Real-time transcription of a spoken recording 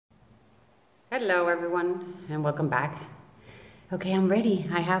Hello everyone and welcome back. Okay, I'm ready.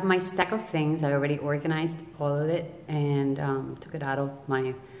 I have my stack of things. I already organized all of it and took it out of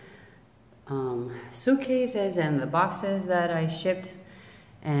my suitcases and the boxes that I shipped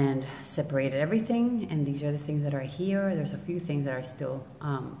and separated everything. And these are the things that are here. There's a few things that are still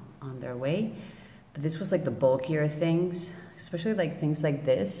on their way. But this was like the bulkier things, especially like things like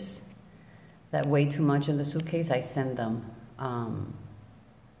this that weigh too much in the suitcase. I send them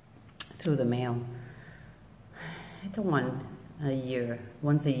through the mail. It's a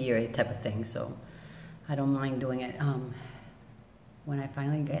once a year type of thing, so I don't mind doing it when I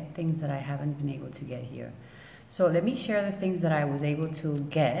finally get things that I haven't been able to get here. So let me share the things that I was able to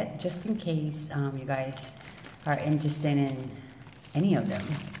get, just in case you guys are interested in any of them.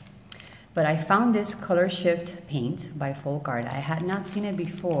 But I found this color shift paint by Folk Art. I had not seen it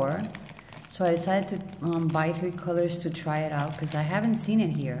before, so I decided to buy 3 colors to try it out because I haven't seen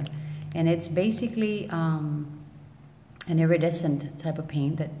it here. And it's basically an iridescent type of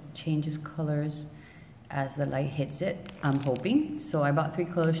paint that changes colors as the light hits it, I'm hoping. So I bought 3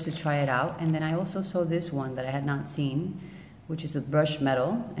 colors to try it out. And then I also saw this one that I had not seen, which is a brushed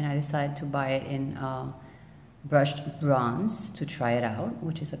metal. And I decided to buy it in brushed bronze to try it out,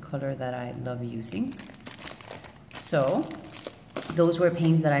 which is a color that I love using. So those were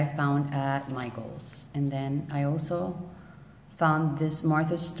paints that I found at Michael's. And then I also found this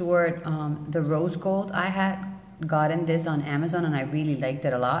Martha Stewart, the rose gold. I had gotten this on Amazon and I really liked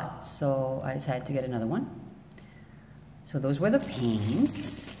it a lot, so I decided to get another one. So those were the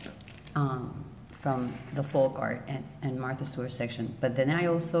paints from the Folk Art and Martha Stewart section. But then I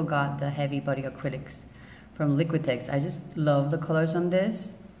also got the heavy body acrylics from Liquitex. I just love the colors on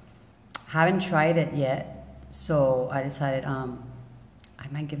this. Haven't tried it yet, so I decided I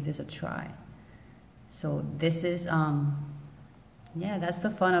might give this a try. So this is yeah, that's the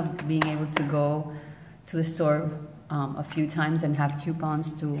fun of being able to go to the store a few times and have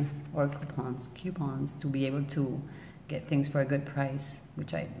coupons to be able to get things for a good price,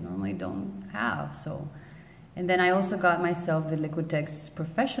 which I normally don't have. So, and then I also got myself the Liquitex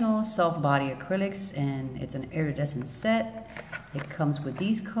Professional Soft Body Acrylics, and it's an iridescent set. It comes with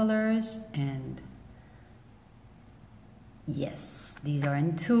these colors, and yes, these are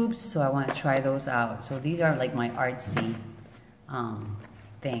in tubes, so I want to try those out. So these are like my artsy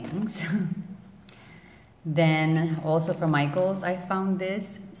things. Then also from Michael's, I found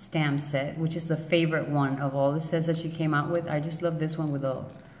this stamp set, which is the favorite one of all the sets that she came out with. I just love this one with the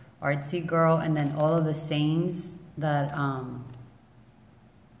artsy girl, and then all of the sayings that are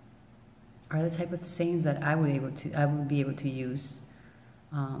the type of sayings that I would be able to use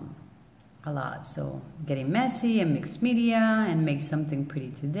a lot. So getting messy and mixed media and make something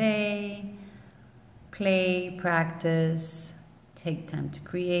pretty today, play, practice, take time to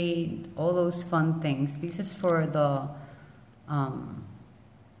create, all those fun things. This is for the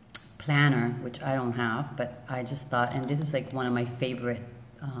planner, which I don't have, but I just thought, and this is like one of my favorite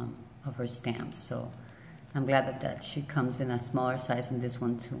of her stamps. So I'm glad that she comes in a smaller size than this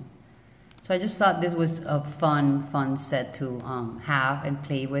one too. So I just thought this was a fun set to have and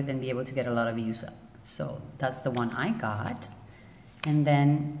play with and be able to get a lot of use of. So that's the one I got. And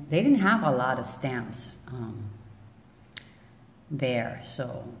then they didn't have a lot of stamps there,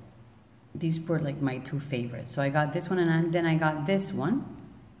 so these were like my 2 favorites. So I got this one, and then I got this one,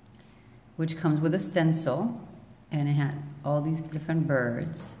 which comes with a stencil, and it had all these different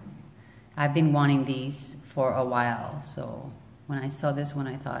birds. I've been wanting these for a while, so when I saw this one,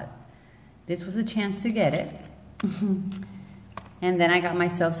 I thought this was a chance to get it. And then I got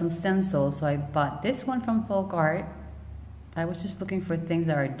myself some stencils, so I bought this one from Folk Art. I was just looking for things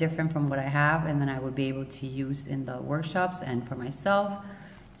that are different from what I have, and then I would be able to use in the workshops and for myself.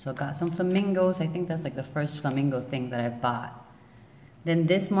 So I got some flamingos. I think that's like the first flamingo thing that I bought. Then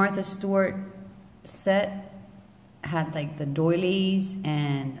this Martha Stewart set had like the doilies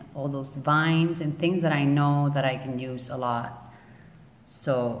and all those vines and things that I know that I can use a lot.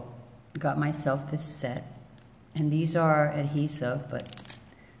 So got myself this set. And these are adhesive, but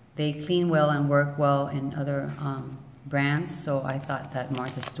they clean well and work well in other brands, so I thought that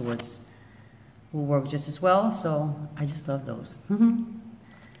Martha Stewart's will work just as well, so I just love those.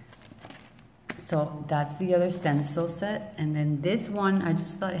 So that's the other stencil set. And then this one, I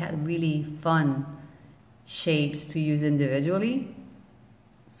just thought it had really fun shapes to use individually,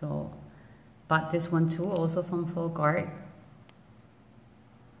 so bought this one too, also from Folk Art.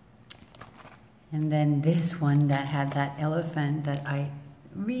 And then this one that had that elephant that I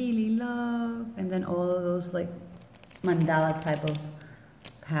really love, and then all of those like mandala type of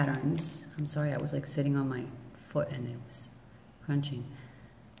patterns. I'm sorry, I was like sitting on my foot and it was crunching.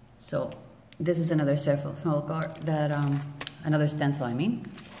 So this is another self-help card that, another stencil, I mean.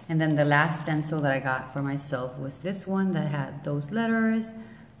 And then the last stencil that I got for myself was this one that had those letters,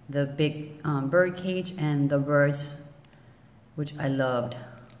 the big bird cage, and the birds, which I loved.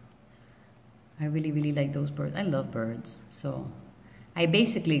 I really, really like those birds. I love birds. So I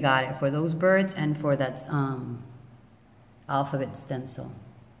basically got it for those birds and for that alphabet stencil,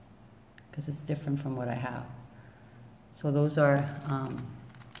 because it's different from what I have. So those are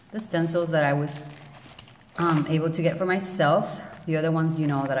the stencils that I was able to get for myself. The other ones, you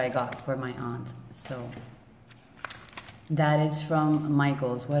know, that I got for my aunt. So that is from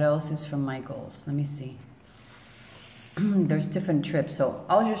Michael's. What else is from Michael's? Let me see. There's different trips, so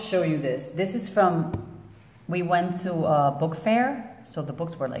I'll just show you this. This is from, we went to a book fair, so the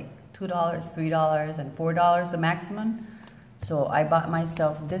books were like $2, $3, and $4 the maximum. So I bought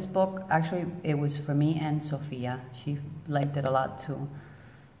myself this book. Actually, it was for me and Sophia. She liked it a lot too.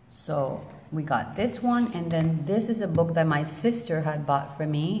 So we got this one, and then this is a book that my sister had bought for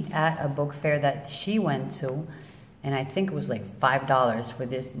me at a book fair that she went to, and I think it was like $5 for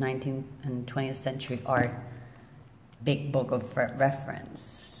this 19th and 20th century art big book of reference.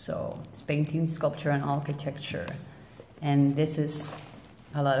 So it's painting, sculpture, and architecture, and this is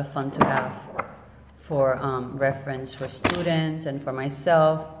a lot of fun to have for reference for students and for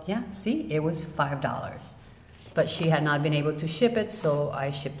myself. Yeah, see, it was $5, but she had not been able to ship it, so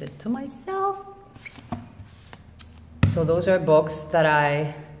I shipped it to myself. So those are books that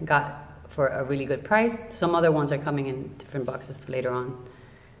I got for a really good price. Some other ones are coming in different boxes later on.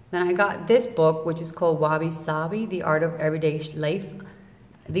 Then I got this book, which is called Wabi Sabi, The Art of Everyday Life.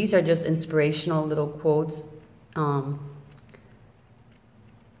 These are just inspirational little quotes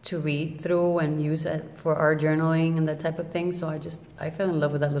to read through and use it for our journaling and that type of thing. So I fell in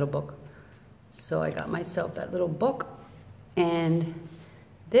love with that little book. So I got myself that little book. And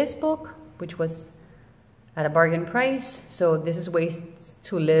this book, which was at a bargain price. So this is Ways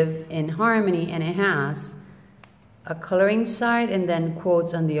to Live in Harmony, and it has a coloring side and then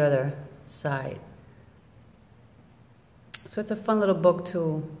quotes on the other side. So it's a fun little book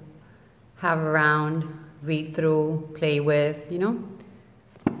to have around, read through, play with, you know.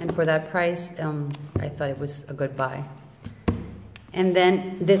 And for that price, I thought it was a good buy. And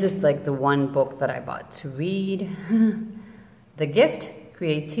then this is like the one book that I bought to read. The Gift,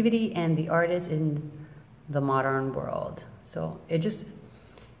 Creativity, and the Artist in the Modern World. So it just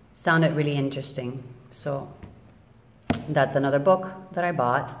sounded really interesting. So that's another book that I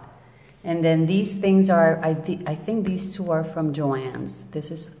bought. And then these things are, I think these two are from JoAnn's.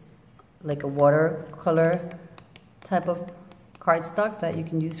 This is like a watercolor type of cardstock that you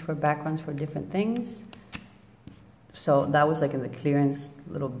can use for backgrounds for different things. So that was like in the clearance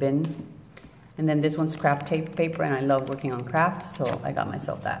little bin. And then this one's craft tape paper, and I love working on craft, so I got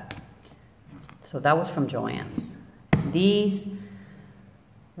myself that. So that was from JoAnn's. These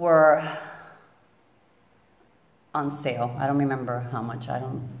were on sale. I don't remember how much. I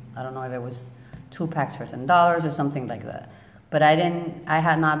don't know if it was 2 packs for $10 or something like that. But I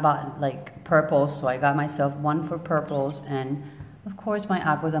had not bought like purples, so I got myself one for purples, and of course my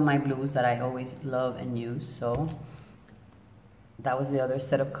aquas and my blues that I always love and use. So that was the other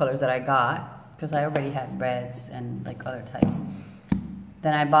set of colors that I got, because I already had reds and like other types.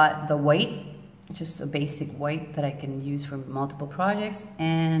 Then I bought the white, just a basic white that I can use for multiple projects,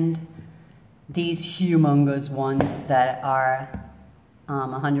 and these humongous ones that are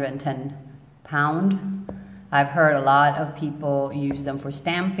 110 pound. I've heard a lot of people use them for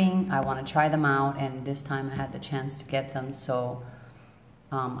stamping. I want to try them out, and this time I had the chance to get them, so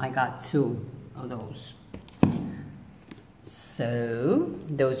I got 2 of those. So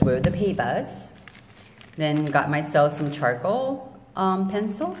those were the papers. Then got myself some charcoal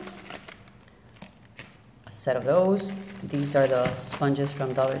pencils, a set of those. These are the sponges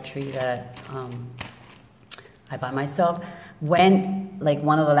from Dollar Tree that I bought myself. When, like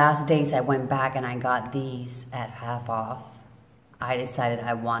one of the last days, I went back and I got these at half off. I decided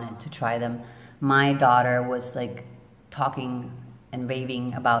I wanted to try them. My daughter was like talking and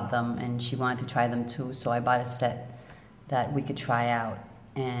raving about them, and she wanted to try them too, so I bought a set that we could try out.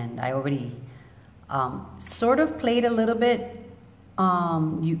 And I already sort of played a little bit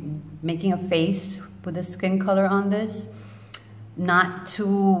making a face with the skin color on this. Not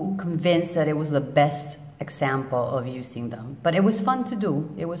too convinced that it was the best example of using them, but it was fun to do.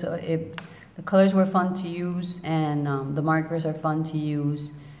 It was the colors were fun to use, and the markers are fun to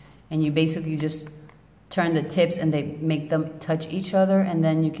use, and you basically just turn the tips and they make them touch each other, and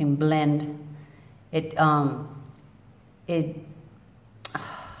then you can blend it. How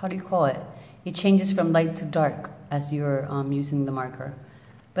do you call it? It changes from light to dark as you're using the marker.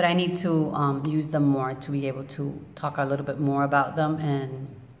 but I need to use them more to be able to talk a little bit more about them and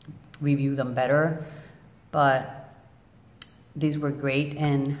review them better. But these were great,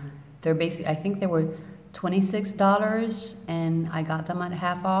 and they're basically, I think they were $26, and I got them at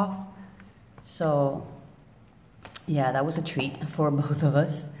half off. So yeah, that was a treat for both of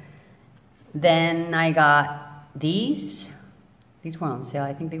us. Then I got these. These were on sale.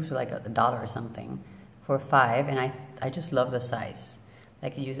 I think these were like $1 or something for 5, and I just love the size. I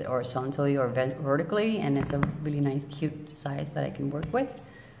can use it horizontally or vertically, and it's a really nice, cute size that I can work with.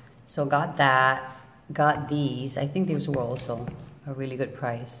 So got that. Got these. I think these were also a really good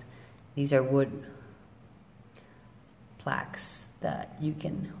price. These are wood plaques that you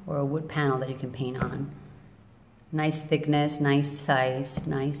can, or a wood panel that you can paint on. Nice thickness, nice size,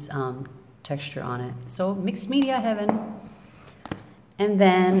 nice texture on it. So mixed media heaven. And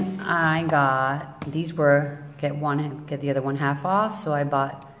then I got, these were get one and get the other one half off. So I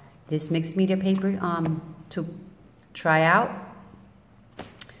bought this mixed media paper to try out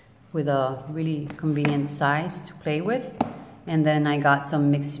with a really convenient size to play with. And then I got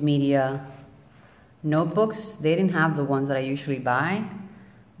some mixed media notebooks. They didn't have the ones that I usually buy.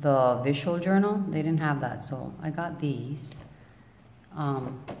 The visual journal, they didn't have that. So I got these.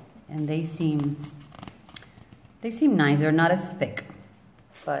 And they seem nice. They're not as thick,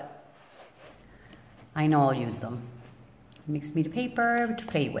 but I know I'll use them. Mixed media paper to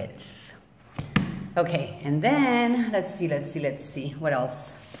play with. Okay, and then let's see. What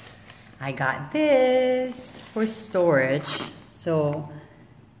else? I got this for storage. So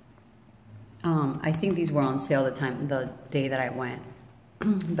I think these were on sale the day that I went.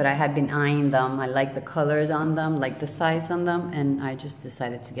 But I had been eyeing them. I like the colors on them, like the size on them, and I just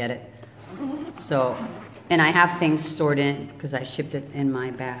decided to get it. So, and I have things stored in because I shipped it in my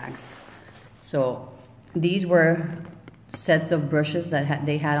bags. So these were sets of brushes that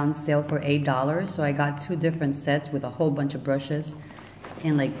they had on sale for $8. So I got 2 different sets with a whole bunch of brushes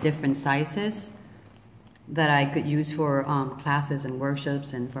in like different sizes that I could use for classes and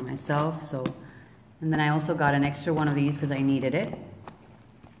workshops and for myself. So, and then I also got an extra one of these because I needed it.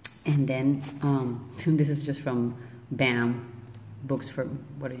 And then this is just from BAM, books for,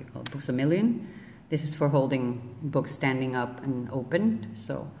 what do you call it? Books A Million. This is for holding books standing up and open.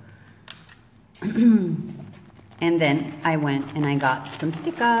 So, and then I went and I got some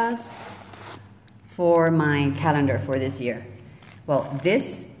stickers for my calendar for this year. Well,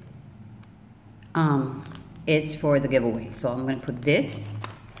 this is for the giveaway. So I'm going to put this,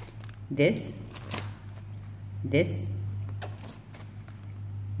 this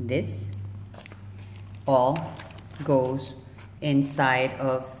all goes inside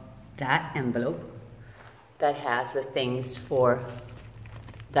of that envelope that has the things for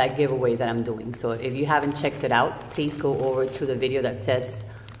that giveaway that I'm doing. So if you haven't checked it out, please go over to the video that says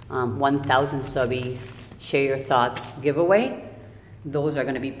 1,000 subbies, share your thoughts giveaway. Those are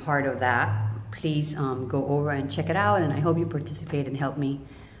going to be part of that. Please go over and check it out, and I hope you participate and help me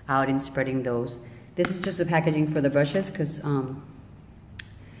out in spreading those. This is just the packaging for the brushes because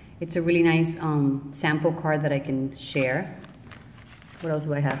it's a really nice sample card that I can share. What else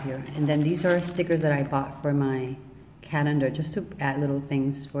do I have here? And then these are stickers that I bought for my calendar, just to add little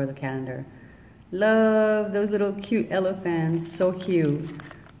things for the calendar. Love those little cute elephants, so cute.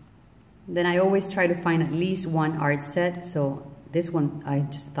 Then I always try to find at least one art set, so this one, I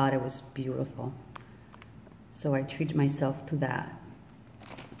just thought it was beautiful. So I treat myself to that.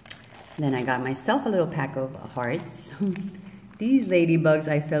 Then I got myself a little pack of hearts. These ladybugs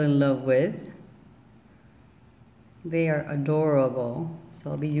I fell in love with. They are adorable,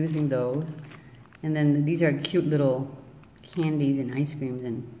 so I'll be using those. And then these are cute little candies and ice creams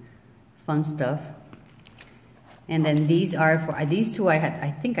and fun stuff. And then these are for, these two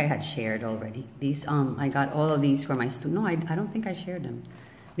I think I had shared already. These, I got all of these for my students. No, I don't think I shared them.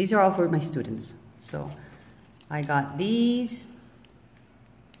 These are all for my students. So I got these.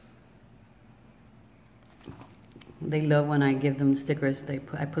 They love when I give them stickers.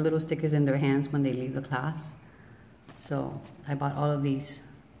 I put little stickers in their hands when they leave the class. So I bought all of these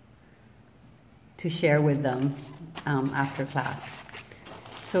to share with them after class.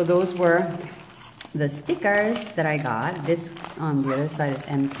 So those were the stickers that I got. This on the other side is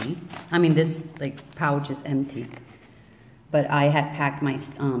empty. I mean, this like pouch is empty. But I had packed my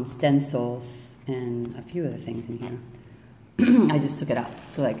stencils and a few other things in here. I just took it out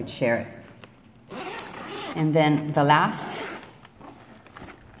so I could share it. And then the last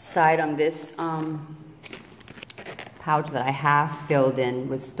side on this pouch that I have filled in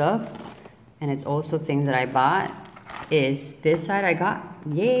with stuff, and it's also things that I bought, is this side I got.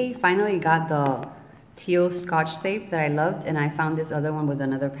 Yay, finally got the teal scotch tape that I loved, and I found this other one with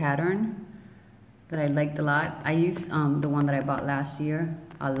another pattern that I liked a lot. I used the one that I bought last year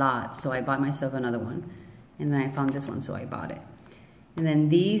a lot, so I bought myself another one. And then I found this one, so I bought it. And then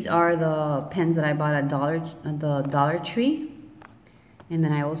these are the pens that I bought at the Dollar Tree. And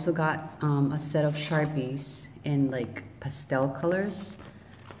then I also got a set of Sharpies in like pastel colors.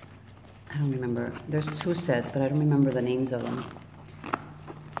 I don't remember. There's 2 sets, but I don't remember the names of them.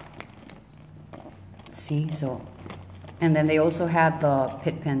 See, so, and then they also had the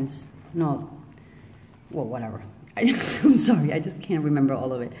Pitt pens. No, well, whatever. I'm sorry, I just can't remember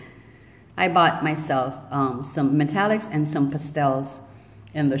all of it. I bought myself some metallics and some pastels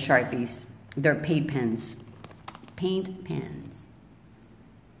in the Sharpies. They're paint pens. Paint pens.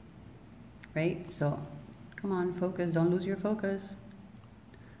 Right? So, come on, focus. Don't lose your focus.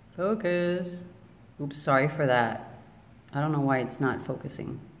 Focus. Oops, sorry for that. I don't know why it's not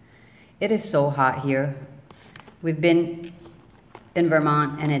focusing. It is so hot here. We've been in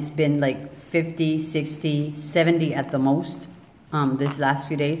Vermont and it's been like 50, 60, 70 at the most this last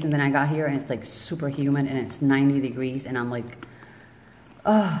few days. And then I got here and it's like super humid and it's 90 degrees and I'm like,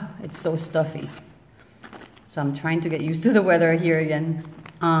 oh, it's so stuffy. So I'm trying to get used to the weather here again.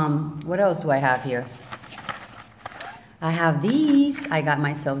 What else do I have here? I have these. I got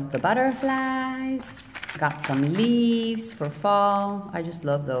myself the butterflies. Got some leaves for fall. I just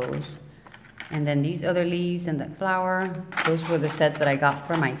love those. And then these other leaves and that flower. Those were the sets that I got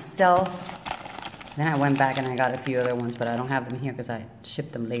for myself. Then I went back and I got a few other ones, but I don't have them here because I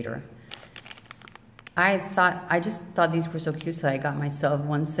shipped them later. I just thought these were so cute, so I got myself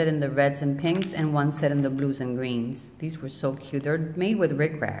one set in the reds and pinks and one set in the blues and greens. These were so cute. They're made with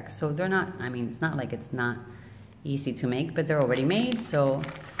rickrack, so they're not, I mean, it's not like it's not easy to make, but they're already made, so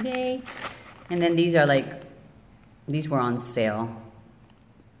yay. And then these are like, these were on sale.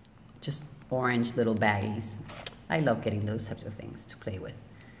 Just orange little baggies. I love getting those types of things to play with.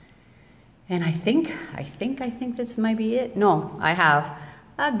 And I think this might be it. No, I have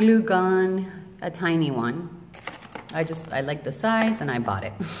a glue gun, a tiny one. I like the size and I bought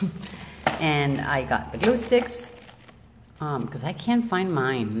it. And I got the glue sticks because I can't find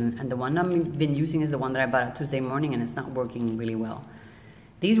mine. And the one I've been using is the one that I bought on Tuesday morning and it's not working really well.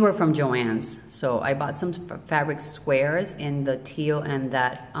 These were from JoAnn's. So I bought some fabric squares in the teal and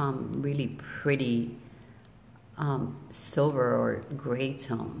that really pretty silver or gray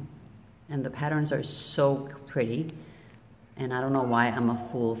tone. And the patterns are so pretty. And I don't know why I'm a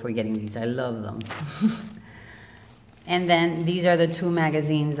fool for getting these. I love them. And then these are the 2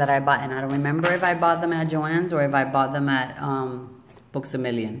 magazines that I bought. And I don't remember if I bought them at JoAnn's or if I bought them at Books A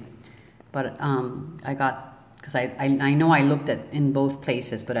Million. But I got, because I know I looked at in both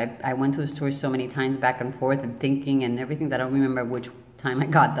places, but I went to the store so many times back and forth and thinking and everything that I don't remember which time I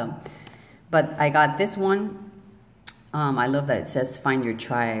got them. But I got this one. I love that it says Find Your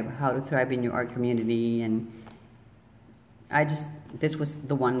Tribe, How to Thrive in Your Art Community. And this was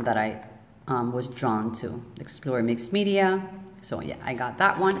the one that I was drawn to, Explore Mixed Media. So yeah, I got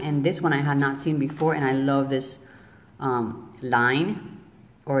that one. And this one I had not seen before. And I love this line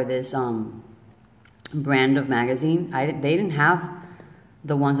or this brand of magazine. They didn't have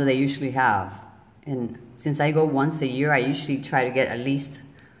the ones that they usually have. And since I go once a year, I usually try to get at least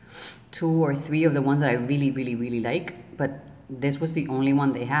 2 or 3 of the ones that I really, really, really like. But this was the only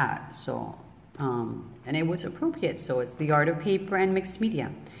one they had. So, and it was appropriate. So it's The Art of Paper and Mixed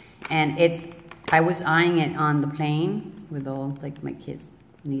Media. And I was eyeing it on the plane with all like my kids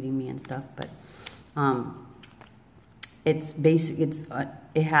needing me and stuff. But it's basic.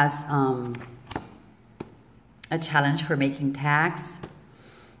 It has a challenge for making tags.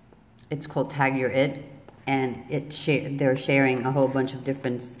 It's called Tag Your It. And they're sharing a whole bunch of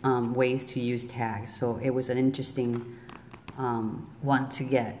different ways to use tags. So it was an interesting one to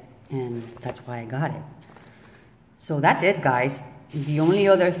get. And that's why I got it. So that's it, guys. The only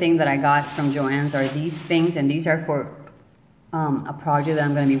other thing that I got from JoAnn's are these things. And these are for a project that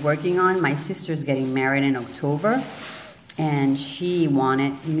I'm going to be working on. My sister's getting married in October. And she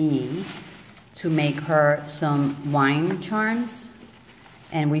wanted me to make her some wine charms.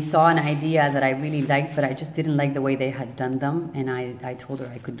 And we saw an idea that I really liked, but I just didn't like the way they had done them. And I told her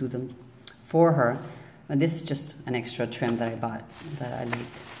I could do them for her. But this is just an extra trim that I bought that I liked.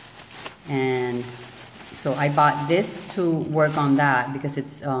 And so I bought this to work on that because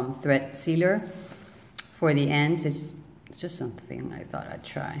it's thread sealer for the ends. It's just something I thought I'd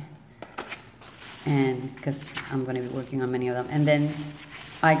try. And because I'm going to be working on many of them. And then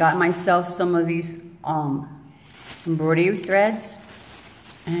I got myself some of these embroidery threads.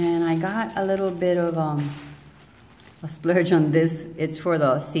 And I got a little bit of a splurge on this. It's for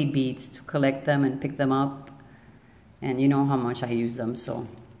the seed beads, to collect them and pick them up. And you know how much I use them, so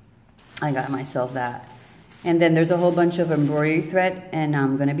I got myself that. And then there's a whole bunch of embroidery thread, and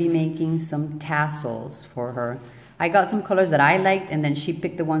I'm gonna be making some tassels for her. I got some colors that I liked, and then she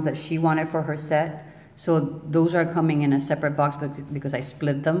picked the ones that she wanted for her set. So those are coming in a separate box because I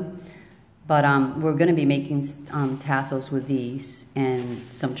split them. But we're gonna be making tassels with these and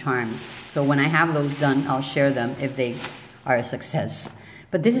some charms. So when I have those done, I'll share them if they are a success.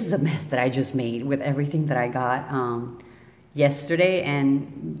 But this is the mess that I just made with everything that I got yesterday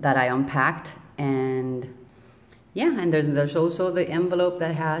and that I unpacked. And yeah, and there's also the envelope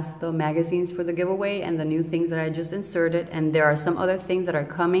that has the magazines for the giveaway and the new things that I just inserted. And there are some other things that are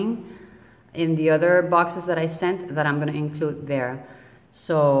coming in the other boxes that I sent that I'm gonna include there.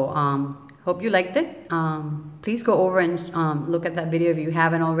 So hope you liked it. Please go over and look at that video if you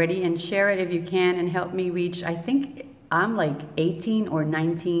haven't already, and share it if you can, and help me reach, I think I'm like 18 or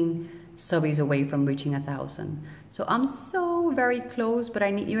 19 subbies away from reaching 1,000. So I'm so very close, but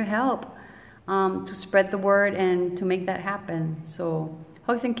I need your help to spread the word and to make that happen. So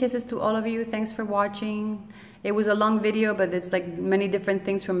hugs and kisses to all of you. Thanks for watching. It was a long video, but it's like many different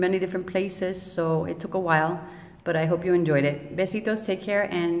things from many different places, so it took a while, but I hope you enjoyed it. Besitos, take care,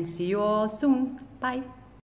 and see you all soon. Bye.